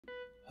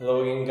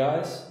Hello again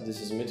guys,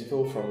 this is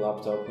Meizu from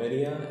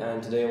LaptopMedia,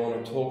 and today I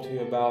want to talk to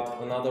you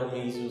about another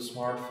Meizu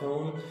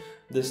smartphone.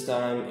 This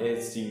time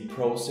it's the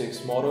Pro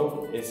 6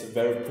 model. It's a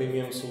very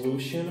premium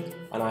solution,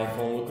 an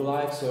iPhone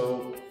lookalike,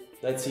 so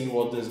let's see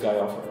what this guy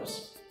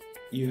offers.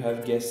 You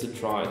have guessed it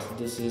right,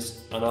 this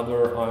is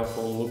another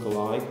iPhone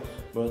lookalike,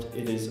 but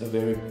it is a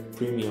very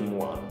premium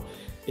one.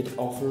 It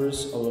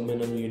offers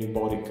aluminum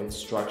unibody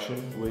construction,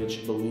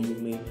 which,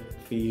 believe me,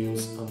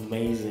 feels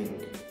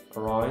amazing.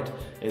 Alright,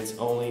 it's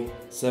only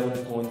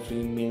 7.3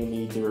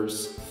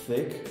 millimeters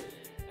thick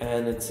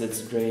and it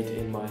sits great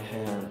in my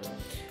hand.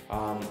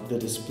 The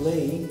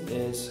display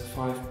is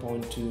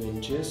 5.2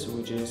 inches,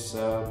 which is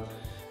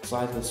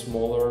slightly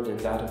smaller than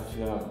that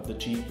of the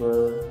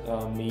cheaper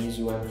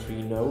Meizu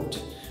M3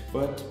 Note,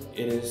 but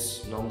it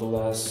is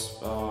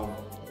nonetheless a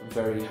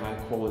very high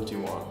quality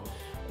one.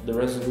 The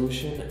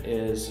resolution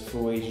is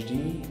Full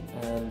HD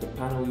and the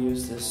panel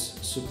uses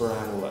Super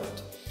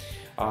AMOLED.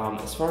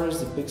 As far as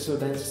the pixel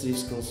density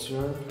is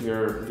concerned, we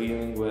are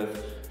dealing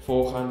with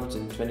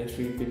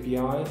 423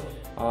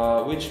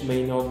 ppi, which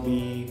may not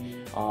be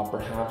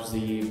perhaps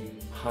the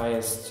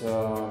highest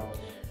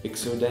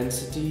pixel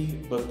density,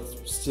 but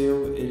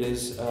still it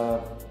is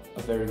a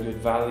very good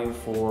value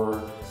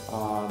for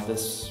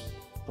this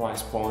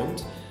price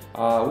point.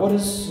 What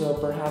is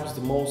perhaps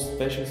the most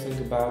special thing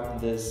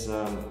about this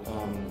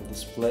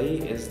display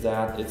is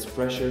that it's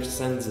pressure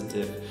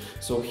sensitive.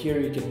 So here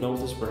you can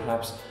notice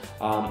perhaps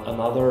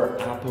another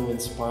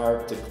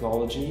Apple-inspired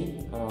technology.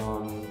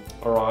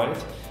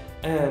 Alright,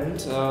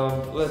 and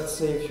let's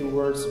say a few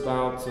words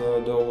about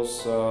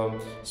those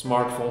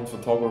smartphone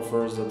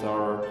photographers that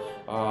are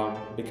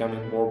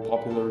becoming more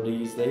popular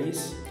these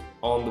days.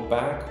 On the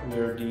back,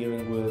 we're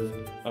dealing with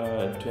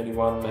a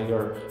 21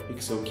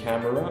 megapixel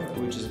camera,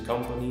 which is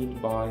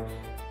accompanied by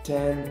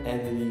 10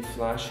 LED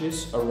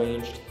flashes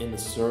arranged in a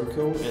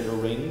circle and a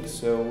ring.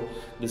 So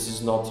this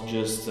is not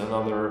just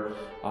another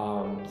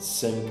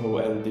simple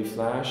LED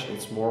flash,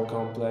 it's more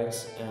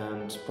complex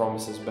and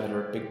promises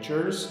better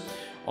pictures.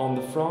 On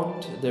the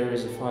front there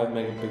is a 5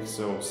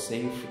 megapixel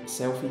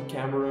selfie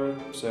camera,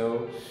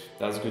 so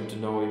that's good to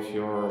know if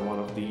you're one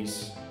of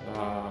these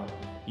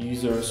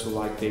users who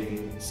like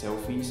taking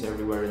selfies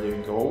everywhere they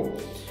go.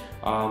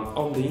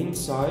 On the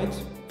inside,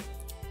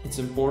 it's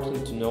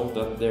important to note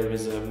that there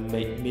is a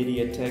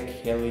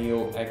MediaTek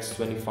Helio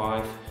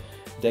X25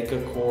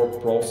 deca-core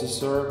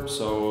processor,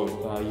 so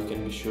you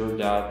can be sure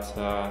that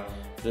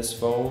this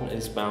phone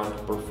is bound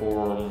to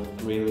perform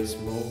really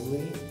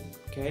smoothly.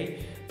 Okay,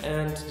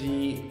 and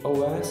the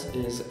OS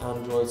is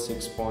Android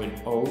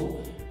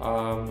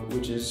 6.0,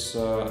 which is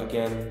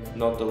again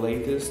not the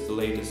latest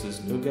is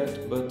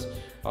Nougat, but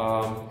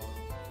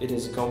it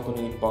is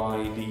accompanied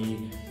by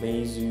the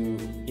Meizu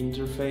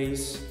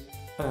interface,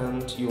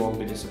 and you won't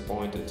be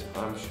disappointed,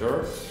 I'm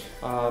sure.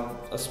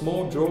 A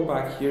small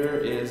drawback here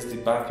is the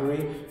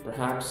battery.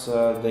 Perhaps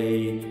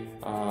they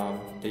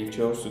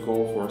chose to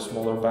go for a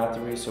smaller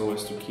battery so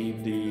as to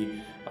keep the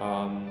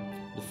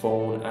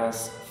phone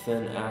as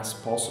thin as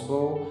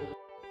possible.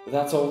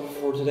 That's all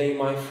for today,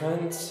 my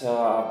friends.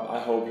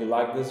 I hope you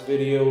liked this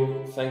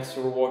video. Thanks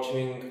for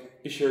watching.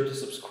 Be sure to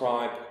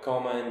subscribe,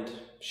 comment,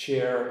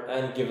 share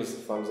and give us a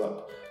thumbs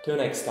up. Till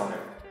next time.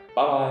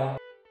 Bye bye.